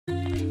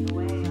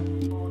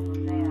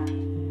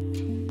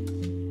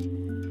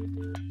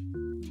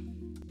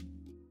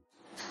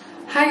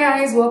Hi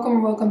guys,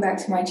 welcome back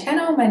to my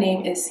channel. My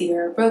name is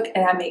Sierra Brooke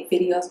and I make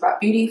videos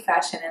about beauty,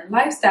 fashion, and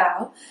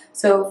lifestyle.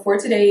 So for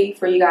today,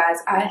 for you guys,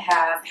 I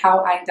have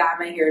how I dye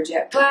my hair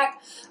jet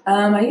black.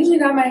 I usually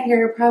dye my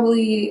hair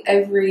probably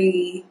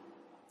every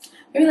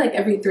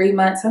 3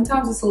 months.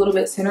 Sometimes it's a little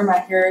bit sooner. My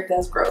hair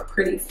does grow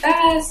pretty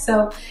fast.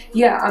 So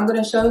yeah, I'm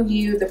gonna show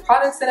you the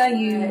products that I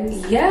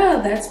use.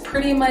 Yeah, that's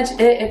pretty much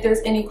it. If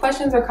there's any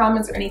questions or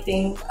comments or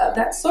anything of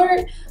that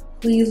sort,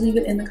 please leave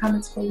it in the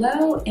comments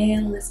below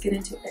and let's get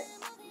into it.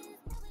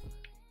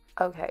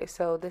 Okay,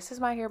 so this is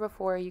my hair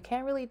before. You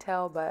can't really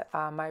tell, but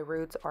my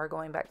roots are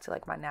going back to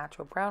like my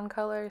natural brown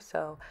color.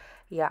 So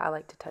yeah, I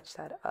like to touch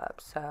that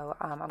up. So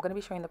I'm going to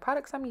be showing the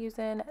products I'm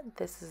using.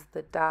 This is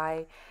the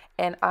dye,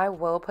 and I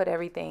will put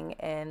everything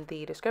in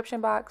the description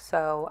box.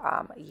 So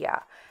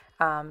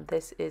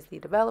this is the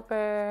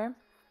developer.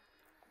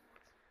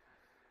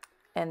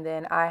 And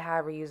then I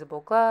have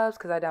reusable gloves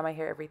because I dye my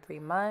hair every 3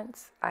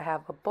 months. I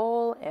have a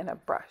bowl and a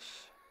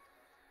brush.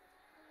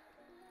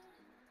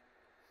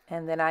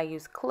 And then I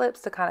use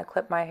clips to kind of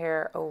clip my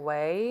hair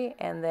away.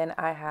 And then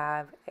I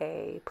have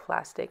a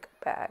plastic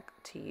bag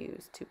to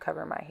use to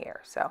cover my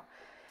hair. So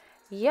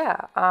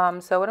yeah,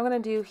 so what I'm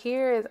going to do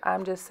here is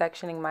I'm just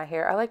sectioning my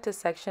hair. I like to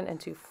section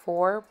into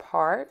 4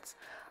 parts.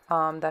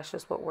 That's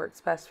just what works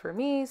best for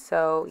me.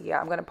 So yeah,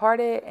 I'm going to part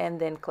it and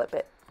then clip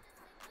it.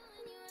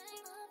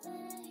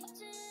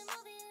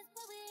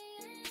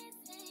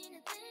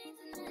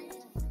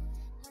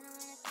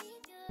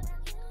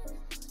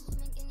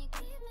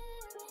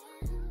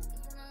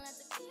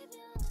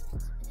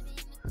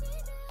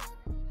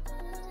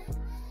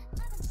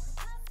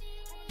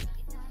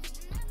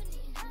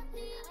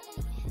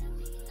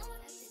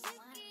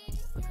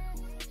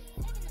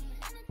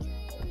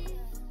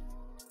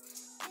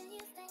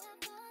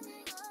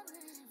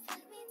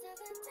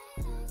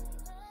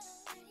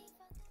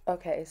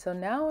 Okay, so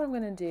now what I'm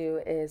going to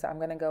do is I'm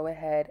going to go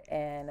ahead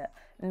and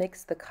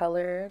mix the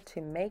color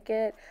to make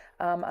it.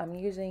 I'm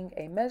using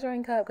a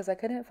measuring cup because I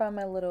couldn't find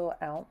my little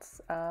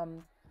ounce.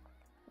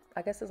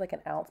 I guess it's like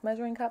an ounce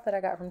measuring cup that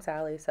I got from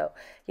Sally. So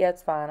yeah,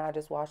 it's fine. I'll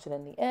just wash it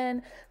in the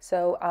end.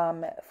 So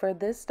for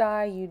this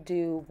dye, you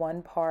do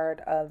 1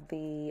 part of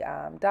the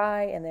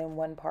dye and then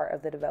 1 part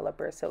of the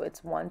developer. So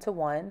it's 1 to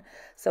 1.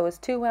 So it's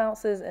 2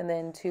 ounces and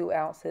then 2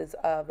 ounces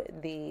of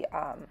the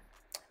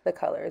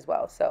color as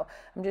well. So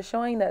I'm just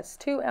showing that's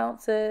 2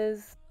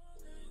 ounces.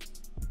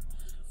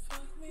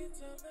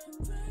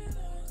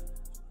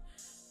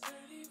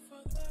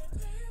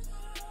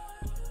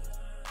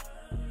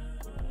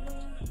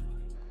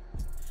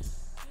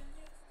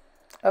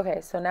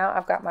 Okay, so now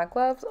I've got my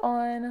gloves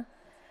on,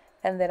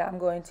 and then I'm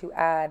going to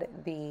add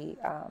the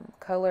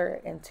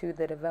color into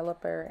the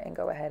developer and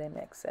go ahead and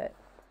mix it.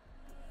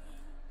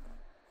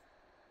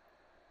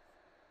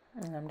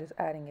 And I'm just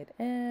adding it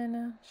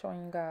in,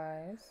 showing you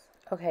guys.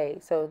 Okay,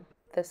 so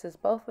this is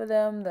both of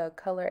them, the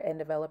color and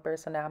developer.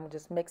 So now I'm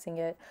just mixing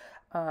it,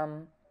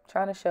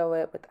 trying to show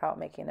it without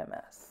making a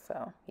mess.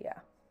 So yeah.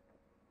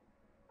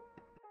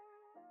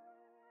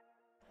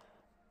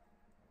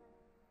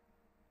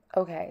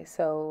 Okay,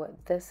 so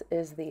this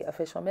is the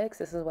official mix.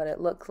 This is what it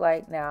looks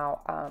like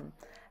now.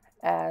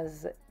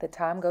 As the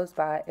time goes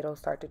by, it'll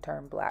start to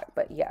turn black.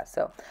 But yeah,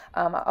 so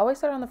I always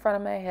start on the front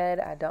of my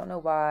head. I don't know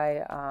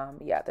why.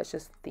 Yeah, that's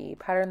just the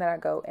pattern that I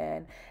go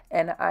in.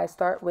 And I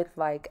start with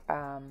like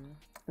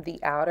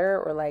the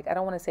outer, or like, I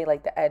don't want to say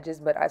like the edges,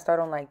 but I start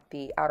on like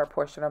the outer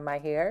portion of my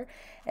hair.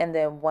 And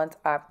then once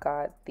I've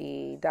got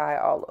the dye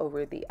all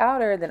over the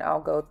outer, then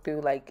I'll go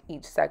through like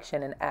each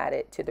section and add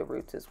it to the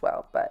roots as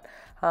well. But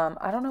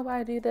I don't know why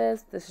I do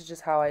this. This is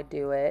just how I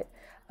do it.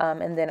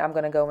 And then I'm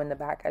going to go in the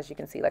back. As you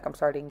can see, like I'm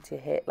starting to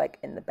hit like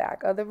in the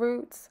back of the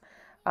roots.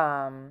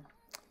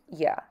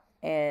 Yeah,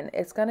 and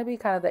it's going to be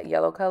kind of that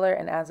yellow color.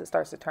 And as it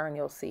starts to turn,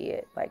 you'll see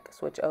it like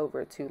switch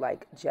over to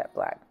like jet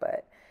black.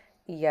 But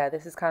yeah,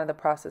 this is kind of the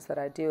process that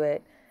I do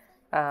it.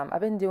 I've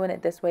been doing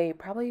it this way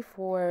probably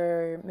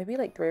for maybe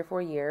like 3 or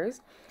 4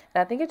 years.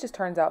 And I think it just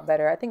turns out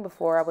better. I think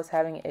before I was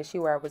having an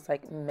issue where I was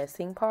like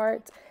missing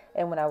parts.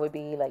 And when I would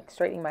be like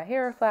straightening my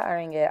hair or flat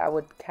ironing it, I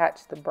would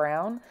catch the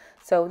brown.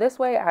 So this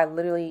way I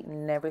literally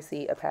never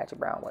see a patch of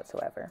brown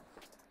whatsoever.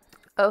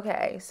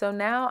 Okay, so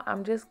now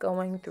I'm just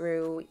going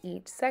through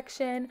each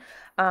section.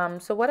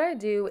 So what I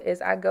do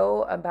is I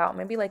go about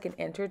maybe like an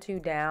inch or 2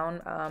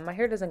 down. My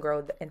hair doesn't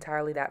grow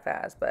entirely that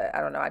fast, but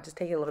I don't know. I just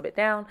take it a little bit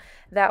down.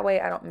 That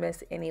way I don't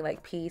miss any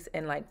like piece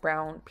and like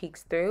brown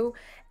peeks through.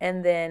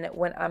 And then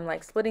when I'm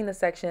like splitting the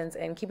sections,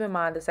 and keep in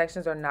mind the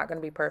sections are not going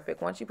to be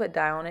perfect. Once you put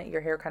dye on it,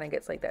 your hair kind of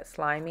gets like that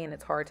slimy and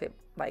it's hard to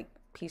like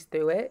piece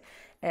through it.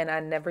 And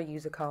I never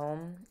use a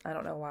comb. I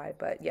don't know why,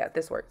 but yeah,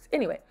 this works.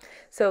 Anyway,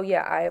 so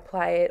yeah, I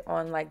apply it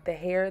on like the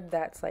hair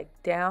that's like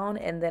down,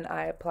 and then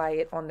I apply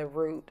it on the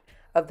root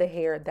of the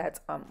hair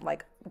that's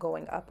like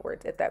going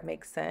upwards, if that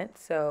makes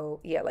sense. So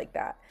yeah, like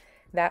that.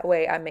 That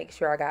way I make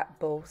sure I got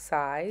both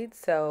sides.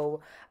 So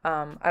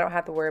I don't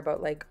have to worry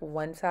about like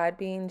one side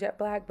being jet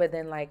black, but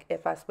then like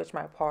if I switch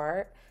my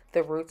part,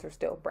 the roots are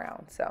still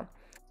brown. So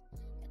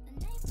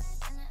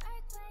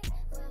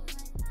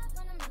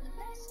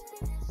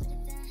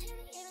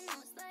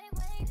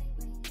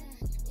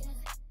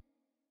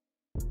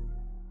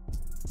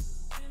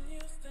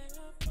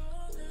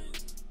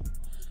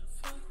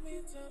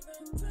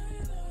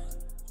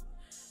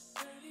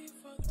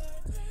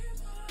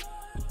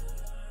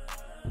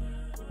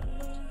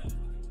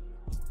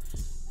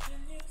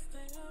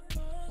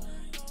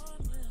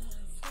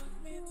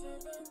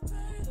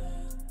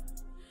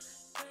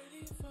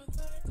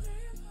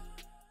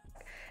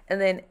And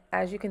then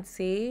as you can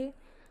see,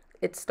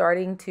 it's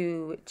starting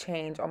to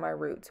change on my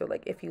root. So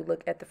like if you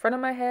look at the front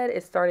of my head,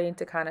 it's starting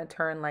to kind of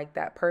turn like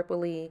that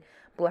purpley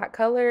black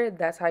color.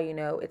 That's how you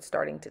know it's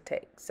starting to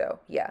take. So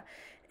yeah.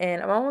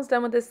 And I'm almost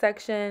done with this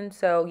section.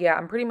 So yeah,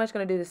 I'm pretty much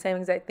going to do the same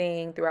exact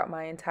thing throughout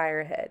my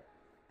entire head.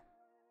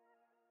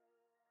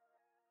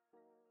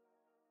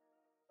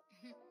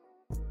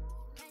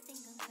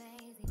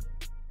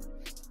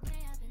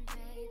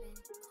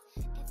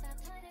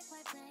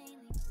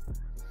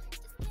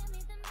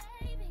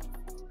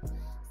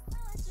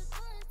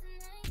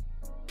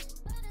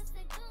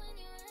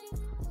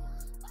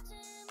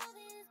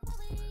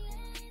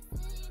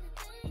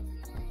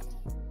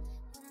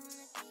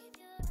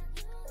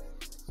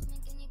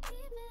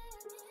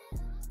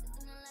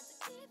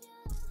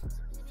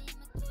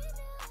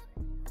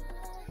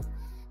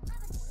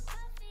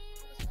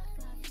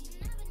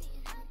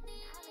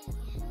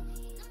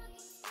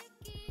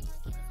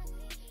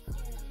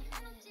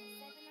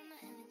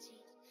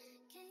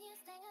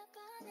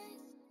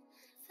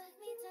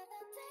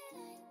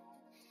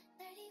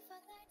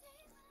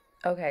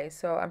 Okay,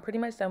 so I'm pretty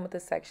much done with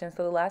this section.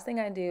 So the last thing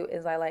I do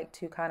is I like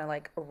to kind of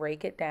like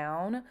rake it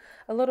down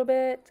a little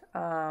bit,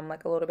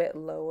 like a little bit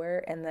lower,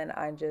 and then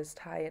I just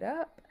tie it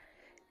up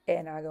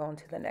and I go on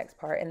to the next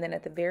part. And then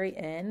at the very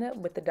end,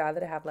 with the dye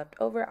that I have left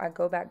over, I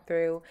go back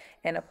through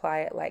and apply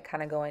it like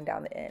kind of going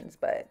down the ends.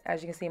 But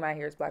as you can see, my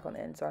hair is black on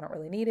the end, so I don't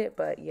really need it.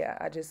 But yeah,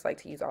 I just like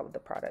to use all of the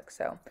products.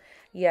 So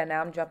yeah,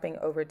 now I'm jumping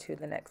over to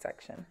the next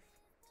section.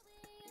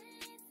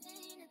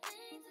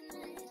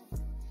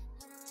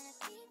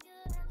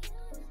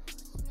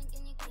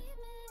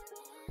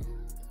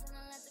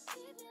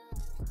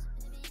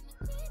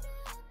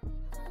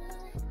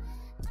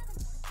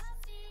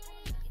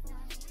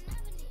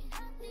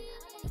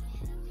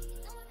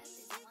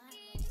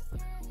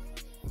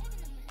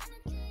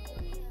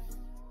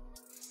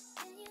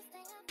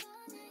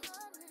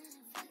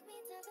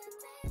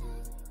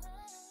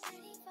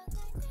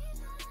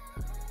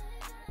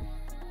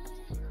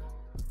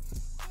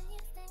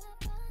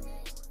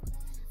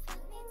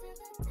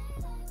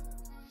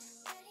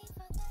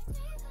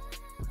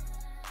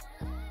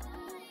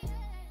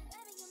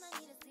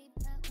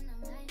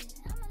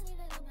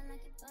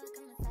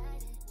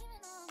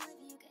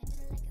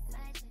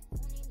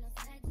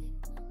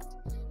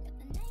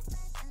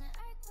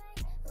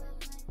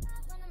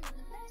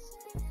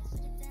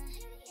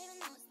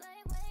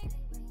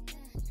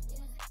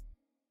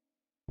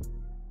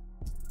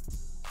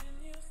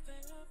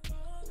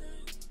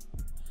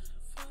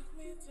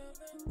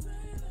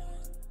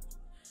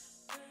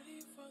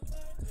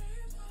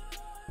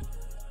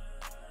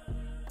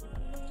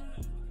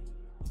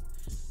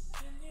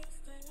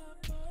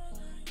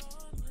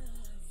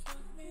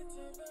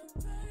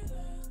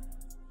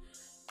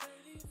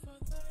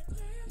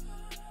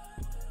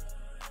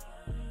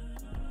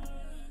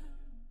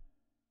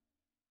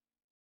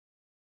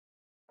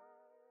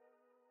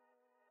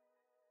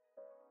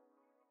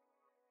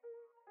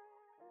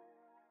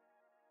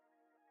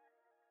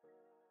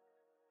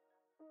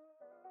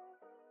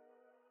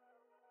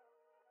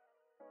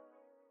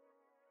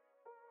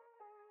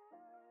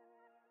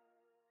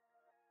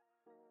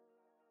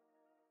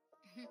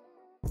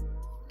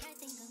 I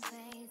think I'm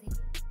crazy.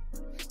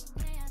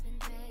 Where I've been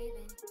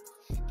craving.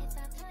 If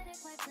I've heard it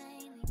quite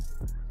plainly,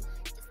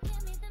 just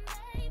give me the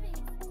baby.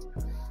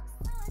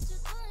 So what you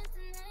doing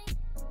tonight?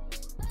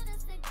 But I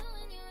say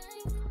doing you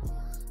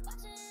right.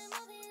 Watching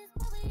movies,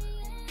 but we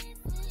ain't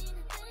seen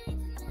a thing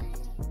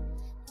tonight.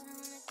 But I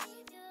wanna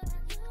keep you.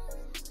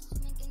 What you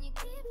mean, can you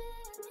keep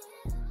it? Cause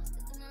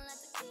I'm not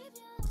allowed to keep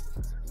you.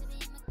 So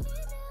baby, I'ma keep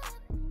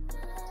you.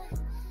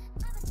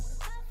 I've been to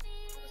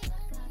coffee, and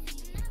I've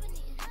been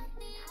eating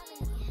healthy.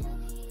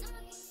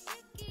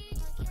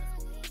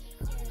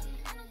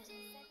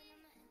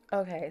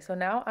 Okay, so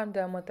now I'm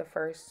done with the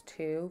first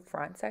two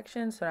front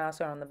sections, so now I'll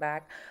start on the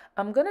back.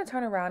 I'm going to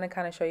turn around and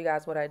kind of show you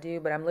guys what I do,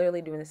 but I'm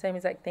literally doing the same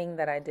exact thing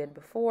that I did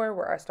before,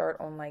 where I start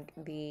on like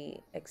the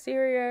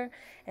exterior,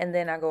 and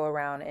then I go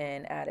around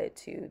and add it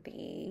to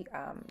the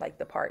like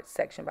the parts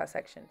section by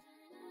section.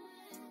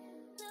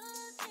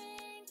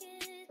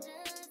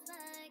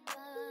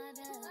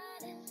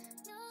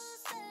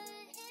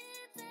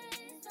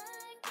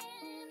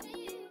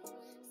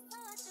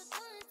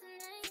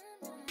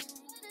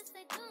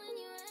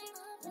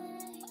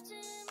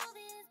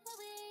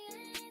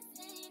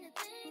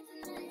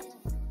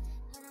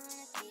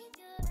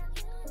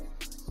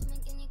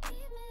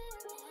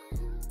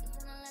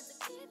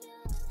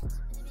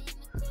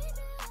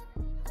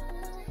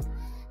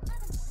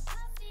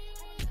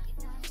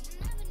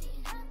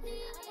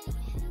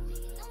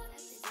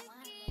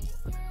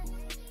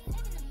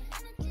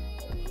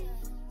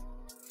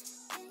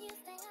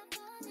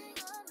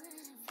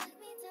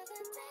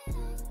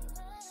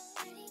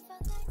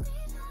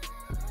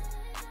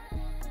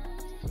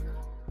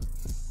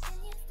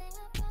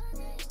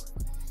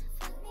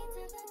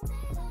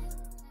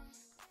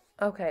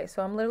 Okay,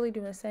 so I'm literally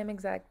doing the same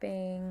exact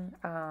thing,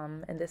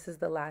 and this is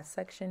the last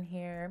section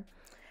here.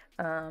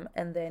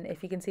 And then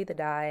if you can see, the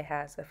dye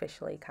has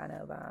officially kind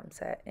of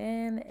set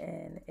in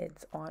and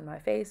it's on my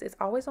face. It's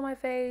always on my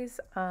face.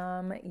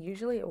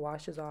 Usually it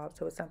washes off,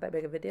 so it's not that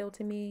big of a deal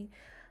to me.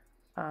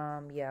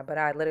 Yeah, but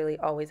I literally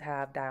always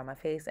have dye on my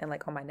face and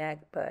like on my neck,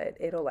 but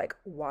it'll like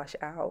wash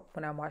out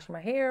when I'm washing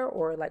my hair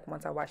or like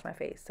once I wash my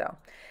face. So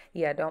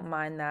yeah, don't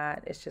mind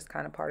that. It's just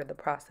kind of part of the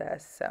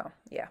process. So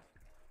yeah.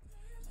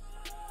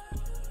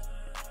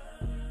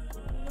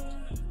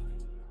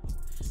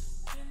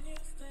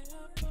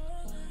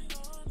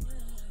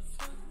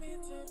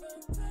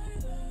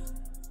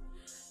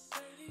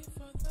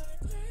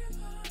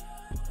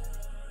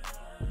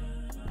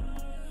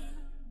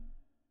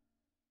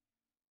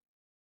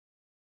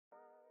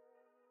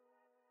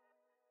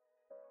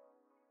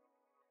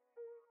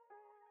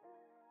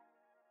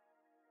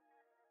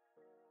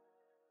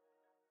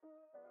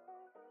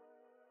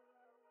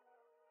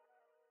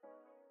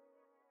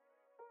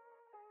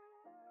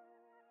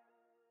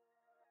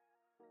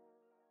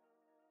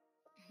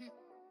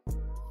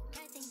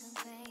 I think I'm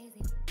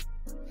crazy.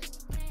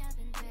 Where I've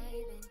been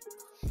craving.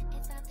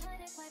 If I've heard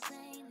it quite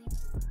plainly,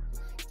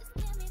 just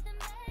give me the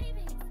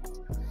maybe.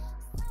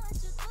 So what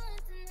you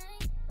doing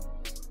tonight?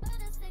 But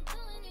I said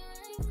doing you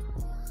right.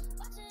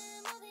 Watching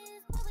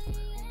movies, but we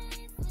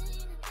ain't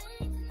seen a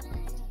thing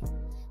tonight.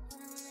 But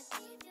I wanna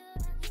keep you.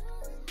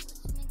 What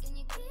you mean, can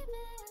you keep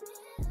it?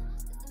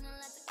 Cause I'm not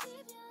allowed to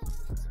keep you.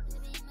 So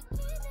baby, I'ma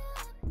keep you.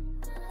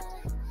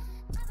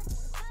 I've been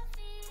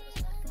drinking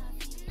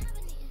coffee,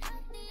 and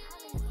I've been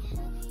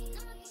eating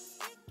healthy.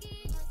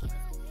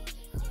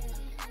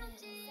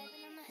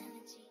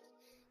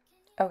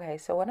 Okay,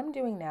 so what I'm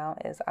doing now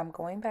is I'm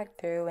going back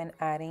through and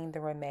adding the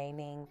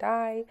remaining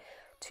dye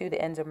to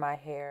the ends of my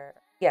hair.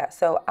 Yeah,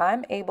 so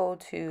I'm able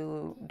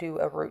to do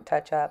a root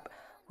touch up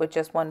with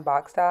just one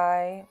box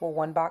dye, well,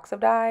 one box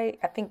of dye.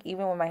 I think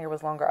even when my hair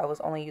was longer, I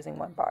was only using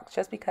one box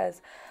just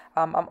because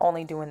I'm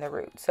only doing the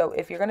root. So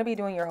if you're going to be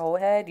doing your whole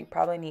head, you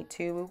probably need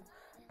two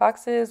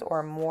boxes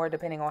or more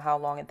depending on how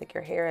long and thick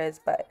your hair is.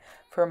 But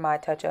for my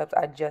touch ups,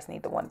 I just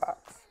need the one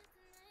box.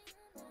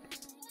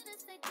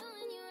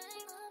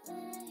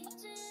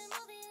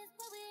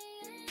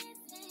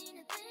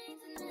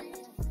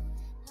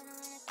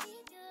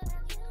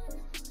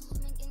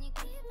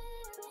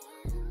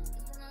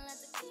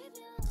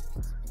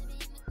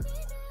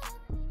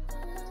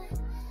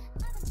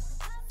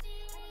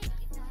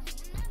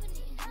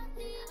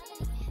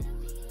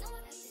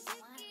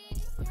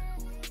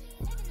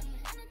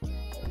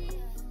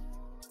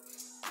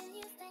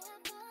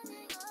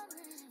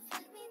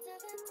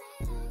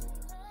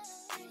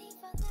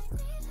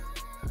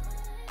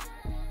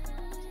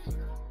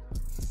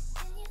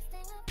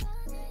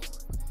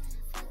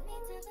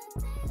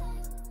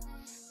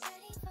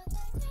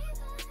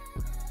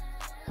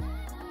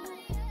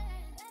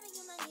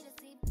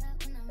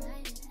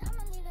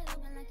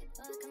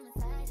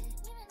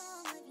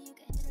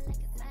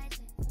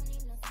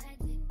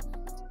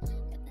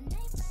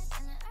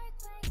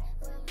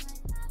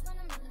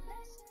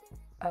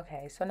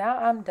 Okay, so now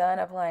I'm done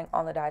applying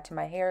all the dye to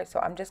my hair, so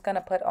I'm just gonna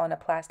put on a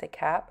plastic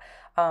cap.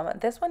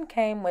 This one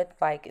came with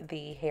like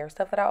the hair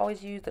stuff that I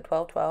always use, the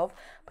 1212,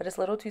 but it's a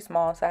little too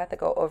small, so I have to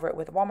go over it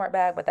with a Walmart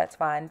bag, but that's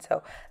fine.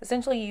 So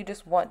essentially, you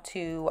just want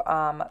to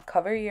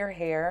cover your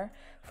hair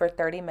for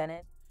 30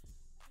 minutes.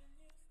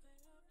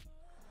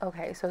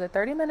 Okay, so the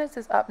 30 minutes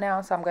is up now,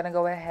 so I'm going to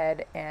go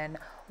ahead and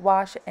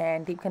wash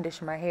and deep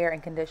condition my hair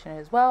and condition it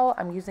as well.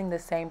 I'm using the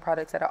same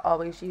products that I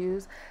always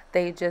use.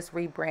 They just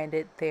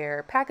rebranded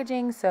their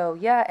packaging, so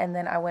yeah, and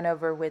then I went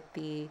over with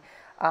the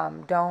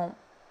Don't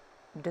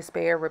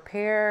Despair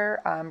Repair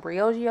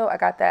Briogeo. I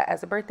got that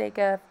as a birthday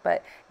gift,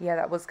 but yeah,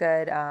 that was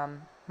good.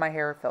 My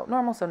hair felt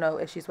normal, so no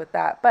issues with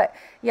that. But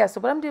yeah,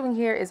 so what I'm doing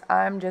here is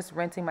I'm just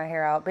rinsing my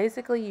hair out.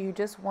 Basically, you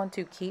just want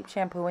to keep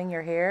shampooing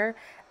your hair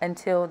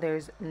until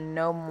there's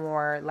no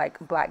more like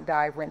black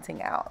dye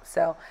rinsing out.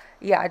 So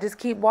yeah, I just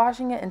keep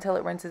washing it until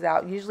it rinses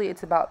out. Usually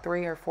it's about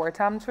 3 or 4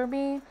 times for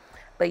me.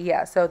 But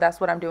yeah, so that's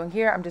what I'm doing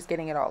here. I'm just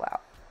getting it all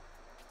out.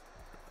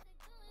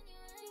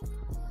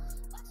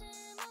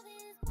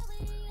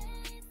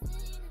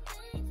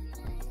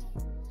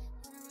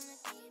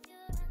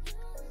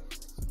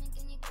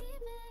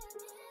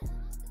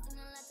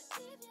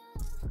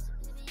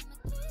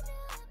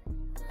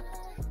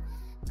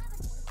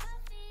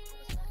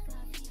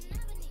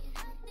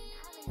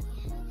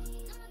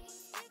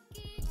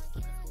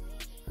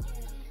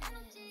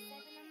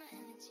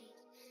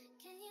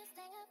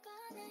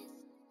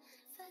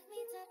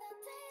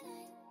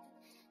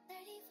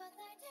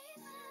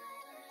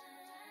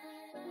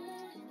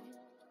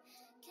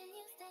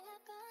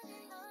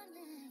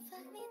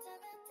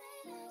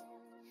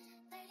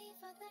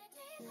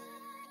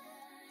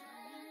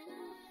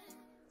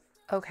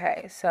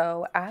 Okay,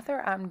 so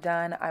after I'm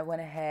done, I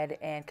went ahead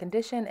and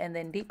conditioned and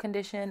then deep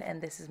conditioned,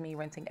 and this is me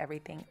rinsing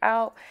everything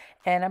out,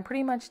 and I'm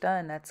pretty much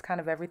done. That's kind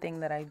of everything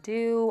that I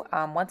do.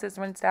 Once it's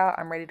rinsed out,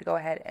 I'm ready to go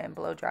ahead and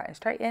blow dry and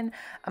straighten.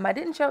 I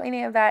didn't show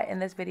any of that in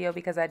this video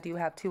because I do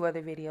have 2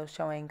 other videos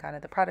showing kind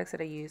of the products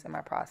that I use in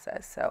my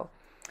process. So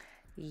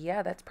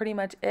yeah, that's pretty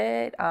much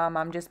it.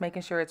 I'm just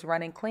making sure it's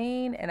running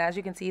clean, and as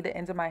you can see, the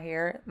ends of my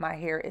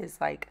hair is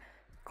like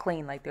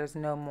clean, like there's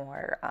no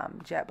more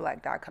jet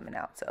black dye coming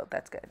out, so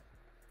that's good.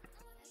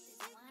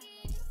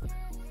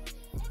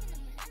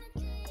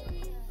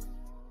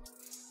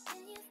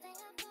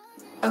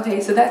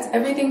 Okay, so that's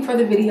everything for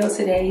the video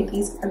today.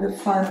 These are the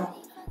final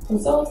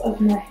results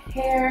of my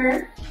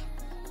hair.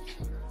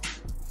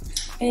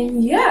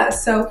 And yeah,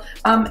 so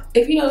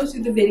if you notice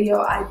through the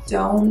video, I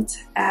don't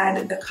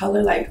add the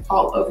color like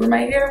all over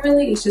my hair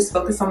really. It's just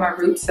focused on my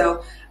roots.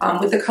 So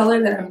with the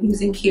color that I'm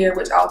using here,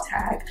 which I'll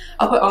tag,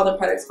 I'll put all the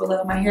products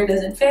below. My hair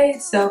doesn't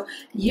fade. So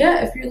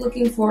yeah, if you're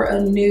looking for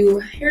a new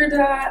hair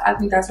dye, I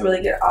think that's a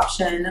really good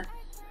option.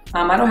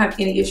 I don't have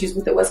any issues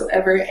with it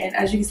whatsoever. And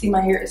as you can see,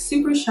 my hair is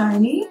super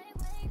shiny.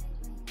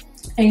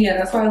 And yeah,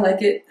 that's why I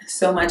like it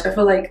so much. I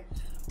feel like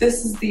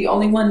this is the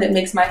only one that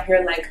makes my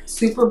hair like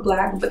super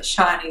black but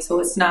shiny, so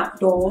it's not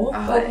dull.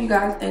 I hope you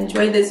guys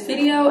enjoyed this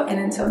video, and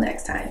until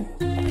next time.